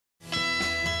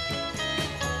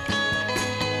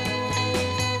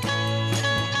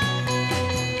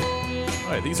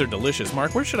These are delicious.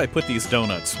 Mark, where should I put these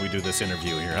donuts? We do this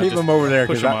interview here. Keep them over there.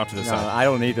 Push them off to the side. I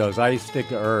don't eat those. I stick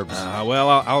to herbs. Well,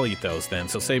 I'll eat those then,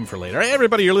 so save them for later. Hey,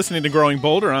 everybody, you're listening to Growing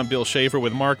Bolder. I'm Bill Schaefer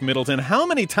with Mark Middleton. How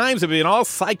many times have you been all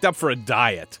psyched up for a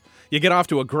diet? You get off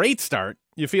to a great start.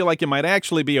 You feel like you might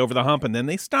actually be over the hump, and then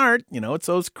they start. It's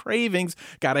those cravings.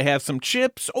 Got to have some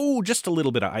chips. Oh, just a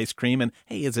little bit of ice cream. And,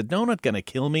 hey, is a donut going to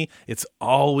kill me? It's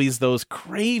always those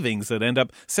cravings that end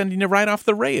up sending you right off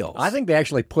the rails. I think they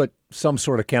actually put some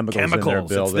sort of chemicals in there,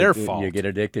 Bill. It's their fault. You get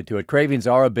addicted to it. Cravings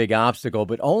are a big obstacle,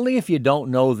 but only if you don't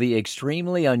know the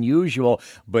extremely unusual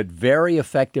but very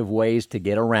effective ways to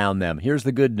get around them. Here's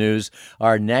the good news.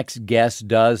 Our next guest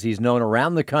does. He's known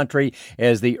around the country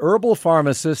as the Herbal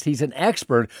Pharmacist. He's an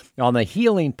expert on the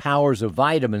healing powers of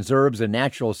vitamins, herbs, and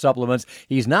natural supplements.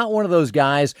 He's not one of those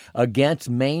guys against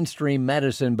mainstream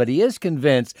medicine, but he is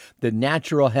convinced that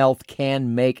natural health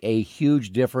can make a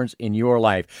huge difference in your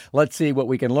life. Let's see what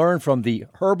we can learn from the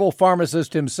Herbal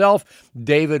Pharmacist himself,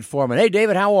 David Foreman. Hey,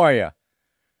 David, how are you?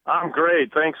 I'm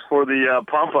great. Thanks for the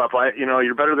pump up.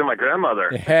 You're better than my grandmother.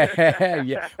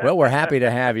 Yeah. Well, we're happy to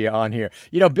have you on here.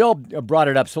 Bill brought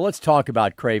it up, so let's talk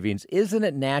about cravings. Isn't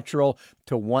it natural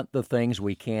to want the things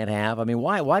we can't have? I mean,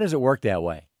 why does it work that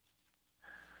way?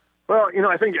 Well,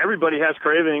 I think everybody has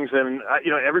cravings, and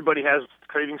everybody has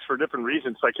cravings for different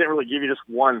reasons. So I can't really give you just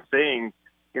one thing.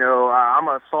 I'm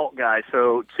a salt guy,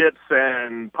 so chips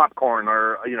and popcorn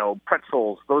or,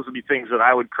 pretzels, those would be things that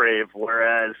I would crave,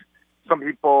 whereas some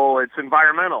people, it's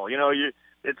environmental.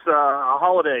 It's a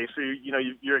holiday, so,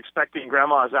 you're expecting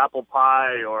grandma's apple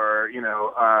pie or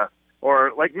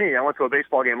like me, I went to a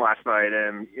baseball game last night,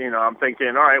 and, I'm thinking,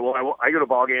 all right, well, I go to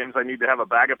ball games, I need to have a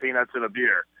bag of peanuts and a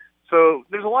beer. So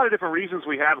there's a lot of different reasons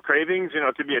we have cravings.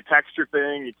 It could be a texture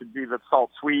thing, it could be the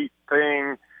salt-sweet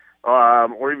thing,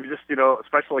 or even just,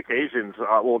 special occasions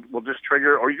will just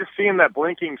trigger, or you're just seeing that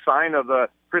blinking sign of the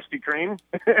Krispy Kreme,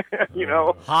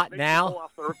 Hot now?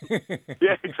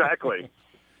 Yeah, exactly.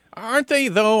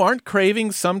 Aren't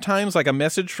cravings sometimes like a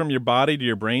message from your body to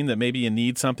your brain that maybe you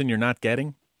need something you're not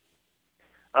getting?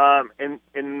 In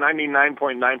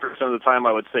 99.9% of the time,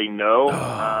 I would say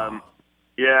no.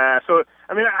 Yeah, so,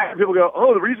 I have people go,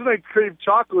 oh, the reason I crave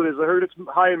chocolate is I heard it's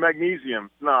high in magnesium.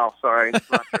 No, sorry,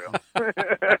 it's not true.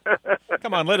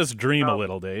 Come on, let us dream a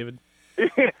little, David.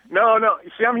 No.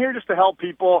 See, I'm here just to help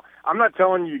people. I'm not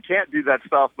telling you can't do that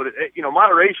stuff, but,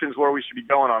 moderation is where we should be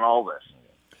going on all this.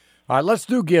 All right, let's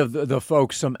give the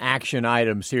folks some action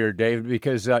items here, David,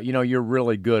 because, you're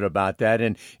really good about that.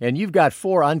 And you've got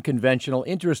 4 unconventional,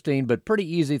 interesting, but pretty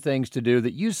easy things to do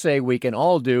that you say we can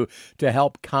all do to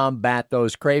help combat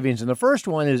those cravings. And the first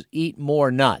one is eat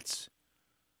more nuts.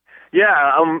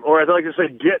 Yeah, or I'd like to say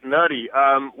get nutty.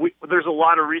 There's a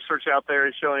lot of research out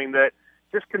there showing that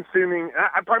just consuming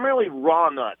primarily raw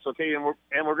nuts, okay, and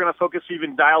we're going to focus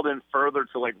even dialed in further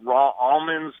to like raw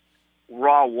almonds,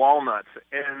 raw walnuts,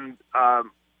 and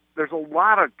there's a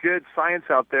lot of good science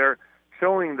out there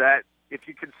showing that if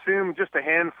you consume just a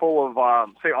handful of,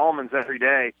 say, almonds every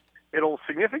day, it'll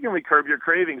significantly curb your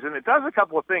cravings, and it does a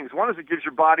couple of things. One is it gives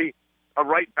your body a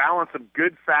right balance of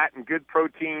good fat and good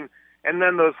protein, and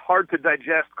then those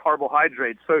hard-to-digest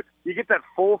carbohydrates. So you get that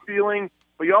full feeling,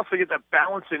 but you also get that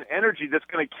balance in energy that's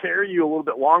going to carry you a little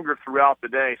bit longer throughout the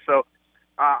day. So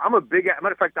I'm a big,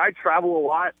 matter of fact, I travel a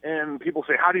lot, and people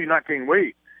say, how do you not gain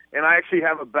weight? And I actually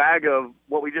have a bag of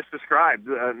what we just described,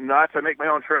 nuts. I make my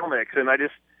own trail mix, and I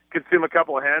just consume a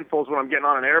couple of handfuls when I'm getting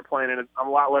on an airplane, and I'm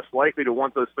a lot less likely to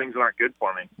want those things that aren't good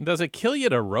for me. Does it kill you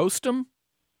to roast them?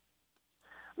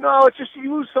 No, it's just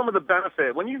you lose some of the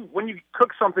benefit. When you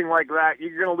cook something like that,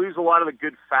 you're going to lose a lot of the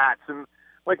good fats. And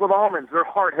like with almonds, they're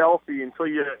heart healthy until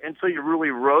you really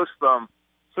roast them.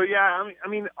 So yeah, I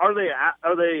mean, are they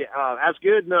as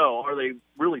good? No. Are they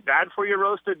really bad for you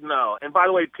roasted? No. And by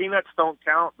the way, peanuts don't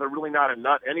count. They're really not a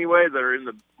nut anyway. They're in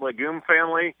the legume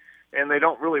family, and they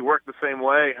don't really work the same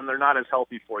way, and they're not as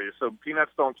healthy for you. So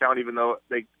peanuts don't count, even though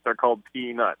they're called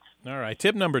peanuts. All right.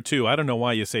 Tip number 2. I don't know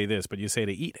why you say this, but you say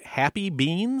to eat happy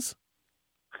beans.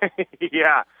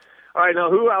 Yeah. All right.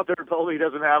 Now, who out there totally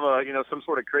doesn't have some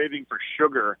sort of craving for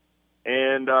sugar?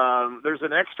 And there's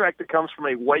an extract that comes from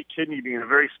a white kidney bean, a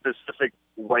very specific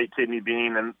white kidney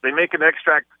bean. And they make an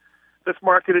extract that's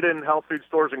marketed in health food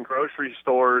stores and grocery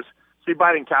stores. So you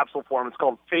buy it in capsule form. It's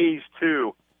called Phase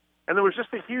 2. And there was just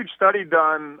a huge study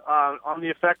done on the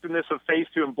effectiveness of Phase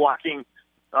 2 in blocking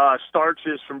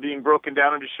starches from being broken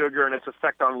down into sugar and its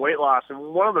effect on weight loss. And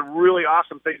one of the really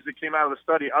awesome things that came out of the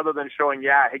study, other than showing,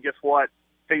 hey, guess what,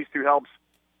 Phase 2 helps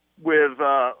with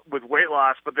weight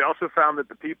loss, but they also found that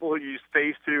the people who use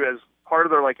Phase 2 as part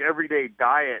of their everyday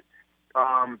diet,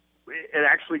 it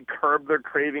actually curbed their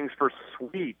cravings for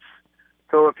sweets.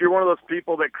 So if you're one of those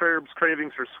people that curbs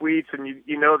cravings for sweets and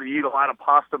you know that you eat a lot of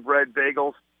pasta, bread,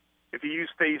 bagels, if you use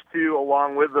phase 2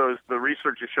 along with those, the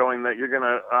research is showing that you're going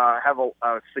to have a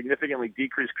significantly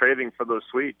decreased craving for those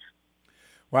sweets.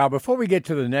 Wow, before we get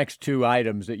to the next 2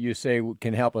 items that you say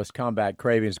can help us combat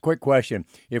cravings, quick question.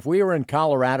 If we were in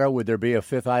Colorado, would there be a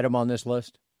 5th item on this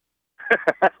list?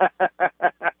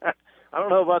 I don't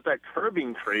know about that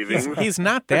curbing cravings. He's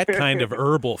not that kind of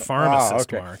herbal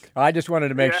pharmacist, Mark. I just wanted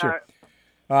to make sure.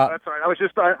 That's right. I was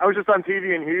just on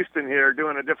TV in Houston here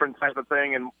doing a different type of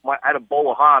thing, and I had a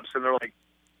bowl of hops, and they're like,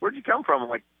 "Where'd you come from?" I'm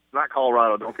like, "Not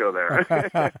Colorado. Don't go there."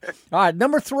 All right,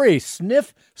 number 3,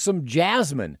 sniff some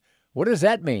jasmine. What does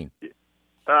that mean?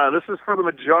 This is for the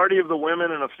majority of the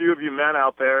women and a few of you men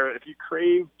out there. If you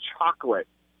crave chocolate,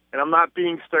 and I'm not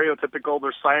being stereotypical,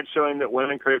 there's science showing that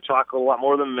women crave chocolate a lot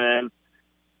more than men.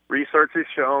 Research has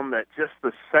shown that just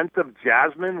the scent of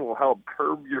jasmine will help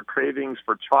curb your cravings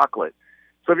for chocolate.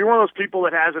 So if you're one of those people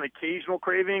that has an occasional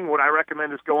craving, what I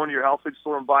recommend is going to your health food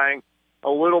store and buying a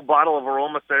little bottle of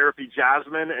aromatherapy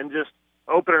jasmine and just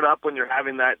open it up when you're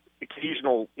having that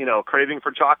occasional, craving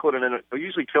for chocolate, and then it'll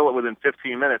usually kill it within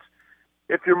 15 minutes.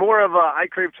 If you're more of I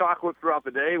crave chocolate throughout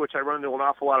the day, which I run into an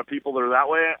awful lot of people that are that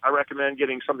way, I recommend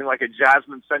getting something like a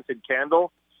jasmine-scented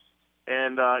candle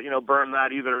and, burn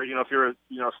that either, if you're,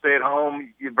 stay at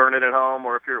home, you burn it at home,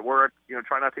 or if you're at work,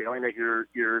 try not to alienate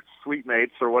your suite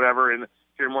mates or whatever. And if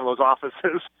you're in one of those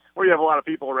offices where you have a lot of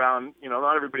people around,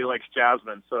 not everybody likes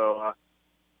jasmine. So,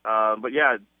 but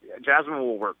yeah, jasmine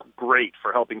will work great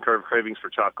for helping curb cravings for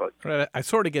chocolate. I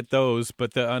sort of get those,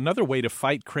 but another way to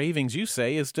fight cravings, you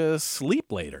say, is to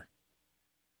sleep later.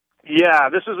 Yeah,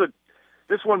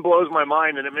 this one blows my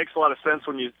mind, and it makes a lot of sense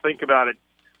when you think about it.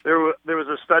 There was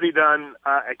a study done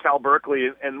at Cal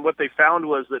Berkeley, and what they found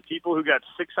was that people who got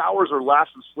 6 hours or less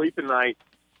of sleep a night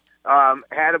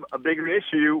had a bigger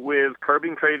issue with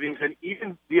curbing cravings and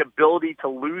even the ability to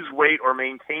lose weight or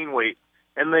maintain weight.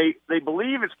 And they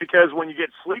believe it's because when you get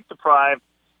sleep deprived,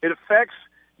 it affects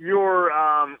your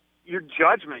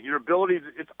judgment, your ability.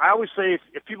 I always say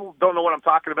if people don't know what I'm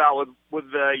talking about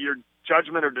with your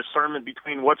judgment or discernment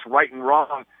between what's right and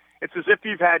wrong, it's as if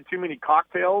you've had too many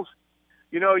cocktails.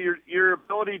 Your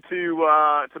ability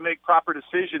to make proper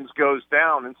decisions goes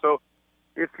down. And so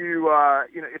if you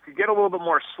get a little bit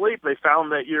more sleep, they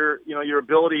found that your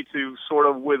ability to sort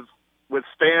of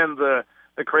withstand the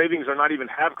cravings or not even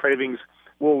have cravings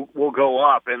will go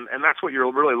up, and that's what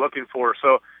you're really looking for.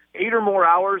 So 8 or more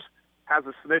hours has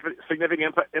a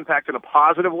significant impact in a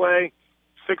positive way.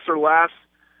 6 or less,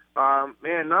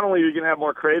 not only are you going to have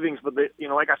more cravings, but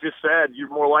like I just said, you're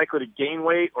more likely to gain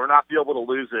weight or not be able to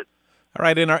lose it. All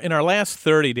right, in our last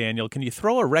 30, Daniel, can you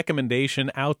throw a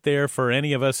recommendation out there for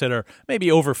any of us that are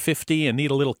maybe over 50 and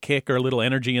need a little kick or a little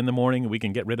energy in the morning and we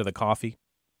can get rid of the coffee?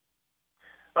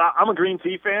 I'm a green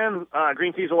tea fan.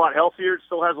 Green tea is a lot healthier. It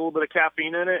still has a little bit of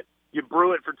caffeine in it. You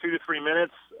brew it for 2 to 3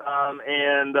 minutes,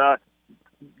 and the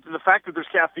fact that there's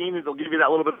caffeine, it'll give you that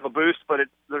little bit of a boost, but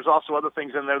there's also other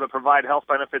things in there that provide health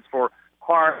benefits for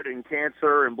heart and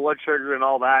cancer and blood sugar and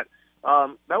all that.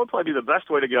 That would probably be the best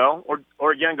way to go.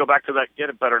 Or again, go back to that, get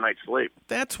a better night's sleep.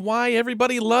 That's why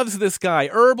everybody loves this guy.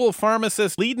 Herbal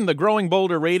pharmacist leading the Growing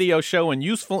Bolder radio show and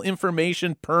useful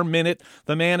information per minute.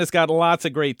 The man has got lots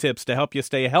of great tips to help you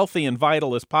stay healthy and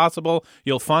vital as possible.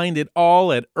 You'll find it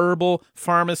all at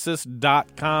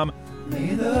herbalpharmacist.com.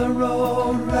 May the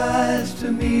road rise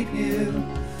to meet you.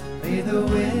 May the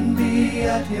wind be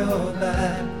at your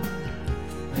back.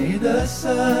 May the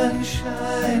sun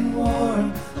shine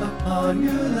warm upon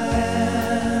your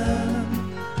land.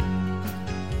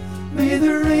 May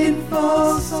the rain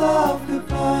fall soft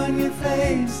upon your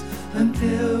face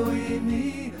until we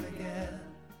meet